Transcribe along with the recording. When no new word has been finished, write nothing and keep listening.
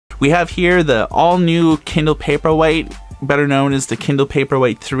We have here the all-new Kindle Paperwhite, better known as the Kindle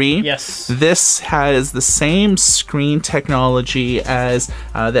Paperwhite 3. Yes. This has the same screen technology as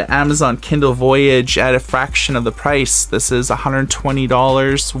the Amazon Kindle Voyage at a fraction of the price. This is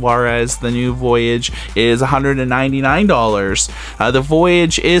 $120, whereas the new Voyage is $199. The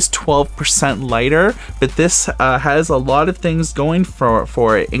Voyage is 12% lighter, but this has a lot of things going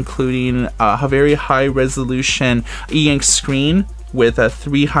for it, including a very high resolution e-ink screen with a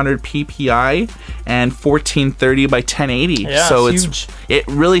 300 ppi and 1430 by 1080. Yeah, so it's huge. It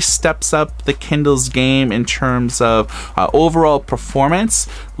really steps up the Kindle's game in terms of overall performance.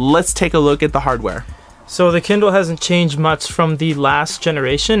 Let's take a look at the hardware. So the Kindle hasn't changed much from the last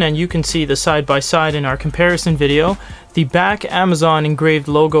generation, and you can see the side-by-side in our comparison video. The back Amazon engraved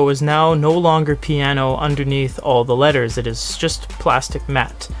logo is now no longer piano underneath all the letters. It is just plastic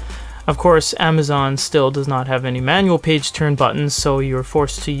matte. Of course, Amazon still does not have any manual page turn buttons, so you're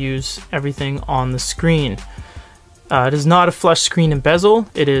forced to use everything on the screen. It is not a flush screen and bezel.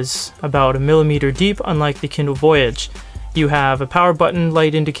 It is about 1 millimeter deep, unlike the Kindle Voyage. You have a power button,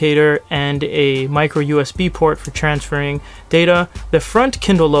 light indicator, and a micro USB port for transferring data. The front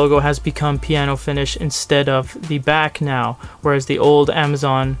Kindle logo has become piano finish instead of the back now, whereas the old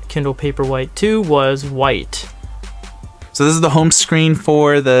Amazon Kindle Paperwhite 2 was white. So this is the home screen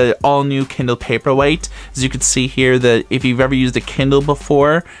for the all-new Kindle Paperwhite. As you can see here, that if you've ever used a Kindle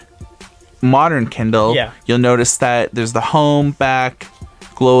before, modern Kindle, you'll notice that there's the home, back,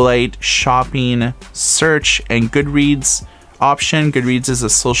 glow light, shopping, search, and Goodreads option. Goodreads is a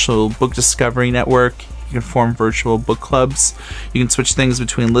social book discovery network. You can form virtual book clubs. You can switch things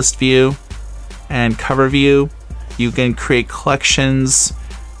between list view and cover view. You can create collections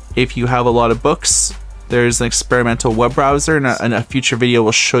if you have a lot of books. There's an experimental web browser, and a future video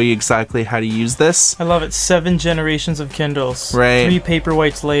will show you exactly how to use this. I love it. 7 generations of Kindles. Right. 3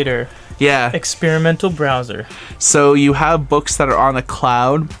 Paperwhites later. Yeah. Experimental browser. So you have books that are on the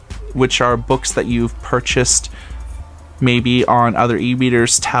cloud, which are books that you've purchased maybe on other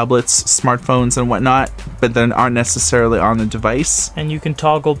e-readers, tablets, smartphones, and whatnot, but then aren't necessarily on the device. And you can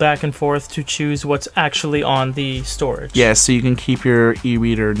toggle back and forth to choose what's actually on the storage. Yeah, so you can keep your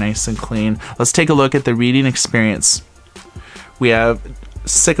e-reader nice and clean. Let's take a look at the reading experience. We have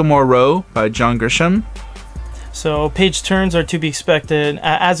Sycamore Row by John Grisham. So page turns are to be expected,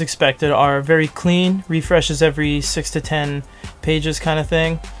 as expected, are very clean, refreshes every 6 to 10 pages kind of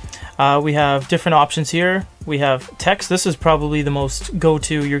thing. We have different options here. We have text. This is probably the most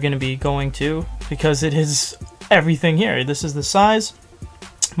go-to you're going to be going to because it is everything here. This is the size,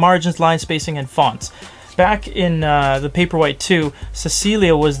 margins, line spacing, and fonts. Back in the Paperwhite 2,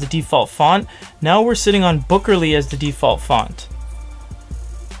 Cecilia was the default font. Now we're sitting on Bookerly as the default font.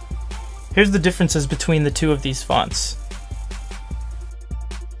 Here's the differences between the two of these fonts.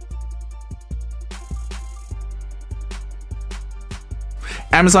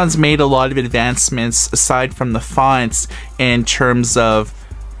 Amazon's made a lot of advancements aside from the fonts in terms of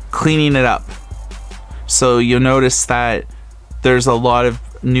cleaning it up. So you'll notice that there's a lot of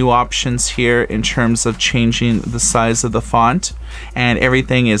new options here in terms of changing the size of the font, and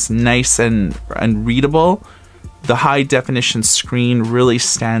everything is nice and readable. The high definition screen really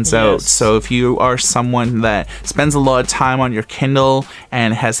stands out. So if you are someone that spends a lot of time on your Kindle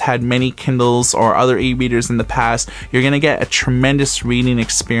and has had many Kindles or other e-readers in the past, you're going to get a tremendous reading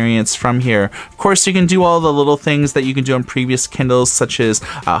experience from here. Of course, you can do all the little things that you can do on previous Kindles, such as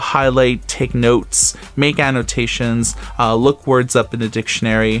highlight, take notes, make annotations, look words up in the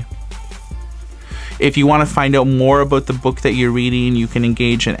dictionary. If you want to find out more about the book that you're reading, you can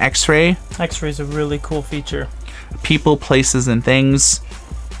engage in X-ray. X-ray is a really cool feature. People, places, and things.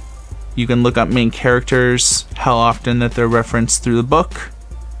 You can look up main characters, how often that they're referenced through the book.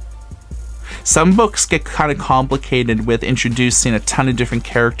 Some books get kind of complicated with introducing a ton of different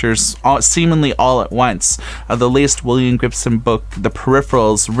characters seemingly all at once. The latest William Gibson book, The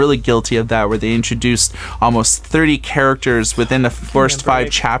Peripherals, really guilty of that, where they introduced almost 30 characters within the first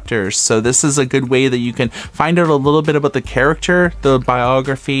 5 chapters. So this is a good way that you can find out a little bit about the character, the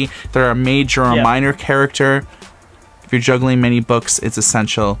biography, if they're a major or minor character. If you're juggling many books, it's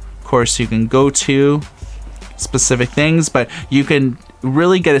essential. Of course, you can go to specific things, but you can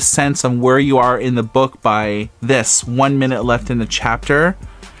really get a sense of where you are in the book by this 1 minute left in the chapter,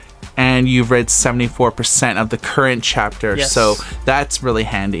 and you've read 74% of the current chapter. So that's really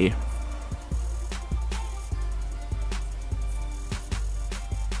handy.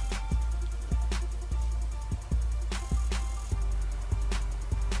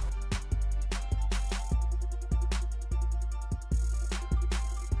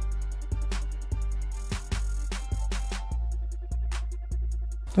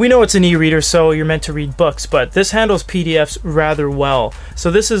 We know it's an e-reader, so you're meant to read books, but this handles PDFs rather well.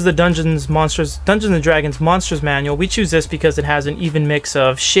 So this is the Dungeons & Dragons Monsters Manual. We choose this because it has an even mix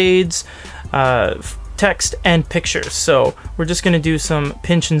of shades, text, and pictures. So we're just going to do some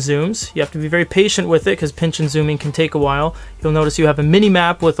pinch and zooms. You have to be very patient with it because pinch and zooming can take a while. You'll notice you have a mini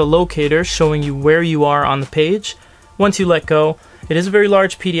map with a locator showing you where you are on the page. Once you let go, it is a very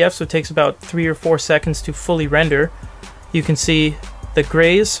large PDF, so it takes about 3 or 4 seconds to fully render. You can see the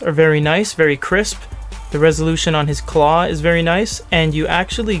grays are very nice, very crisp. The resolution on his claw is very nice, and you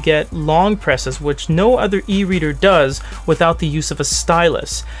actually get long presses, which no other e-reader does without the use of a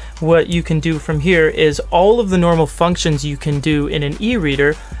stylus. What you can do from here is all of the normal functions you can do in an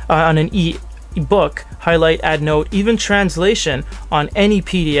e-reader, on an e-book, highlight, add note, even translation on any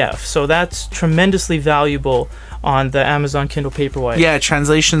PDF. So that's tremendously valuable on the Amazon Kindle Paperwhite. Yeah,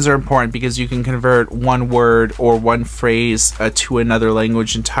 translations are important because you can convert one word or one phrase to another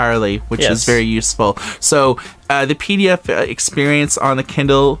language entirely, which is very useful. So the PDF experience on the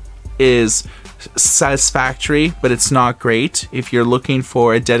Kindle is satisfactory, but it's not great. If you're looking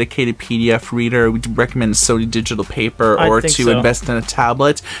for a dedicated PDF reader, we'd recommend Sony Digital Paper or to invest in a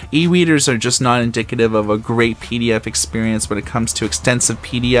tablet. E-readers are just not indicative of a great PDF experience when it comes to extensive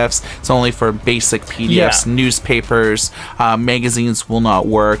PDFs. It's only for basic PDFs. Newspapers, magazines will not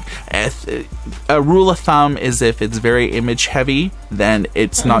work. A rule of thumb is if it's very image heavy, then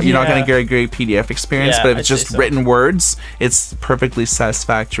it's not, you're not going to get a great PDF experience, but if it's just written words, it's perfectly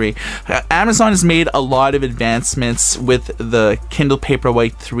satisfactory. Amazon has made a lot of advancements with the Kindle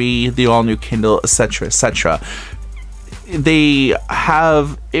Paperwhite 3, the all-new Kindle, etc., etc. They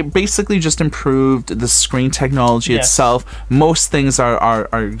have basically just improved the screen technology itself. Most things are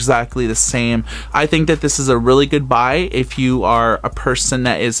exactly the same. I think that this is a really good buy if you are a person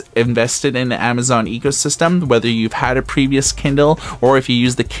that is invested in the Amazon ecosystem, whether you've had a previous Kindle or if you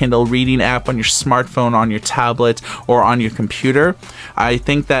use the Kindle reading app on your smartphone, on your tablet, or on your computer. I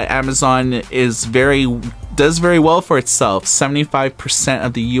think that Amazon does very well for itself. 75%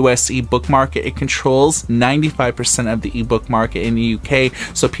 of the US ebook market it controls, 95% of the ebook market in the UK.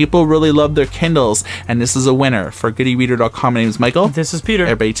 So people really love their Kindles, and this is a winner. For GoodEreader.com, my name is Michael. This is Peter.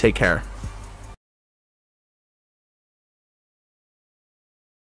 Everybody take care.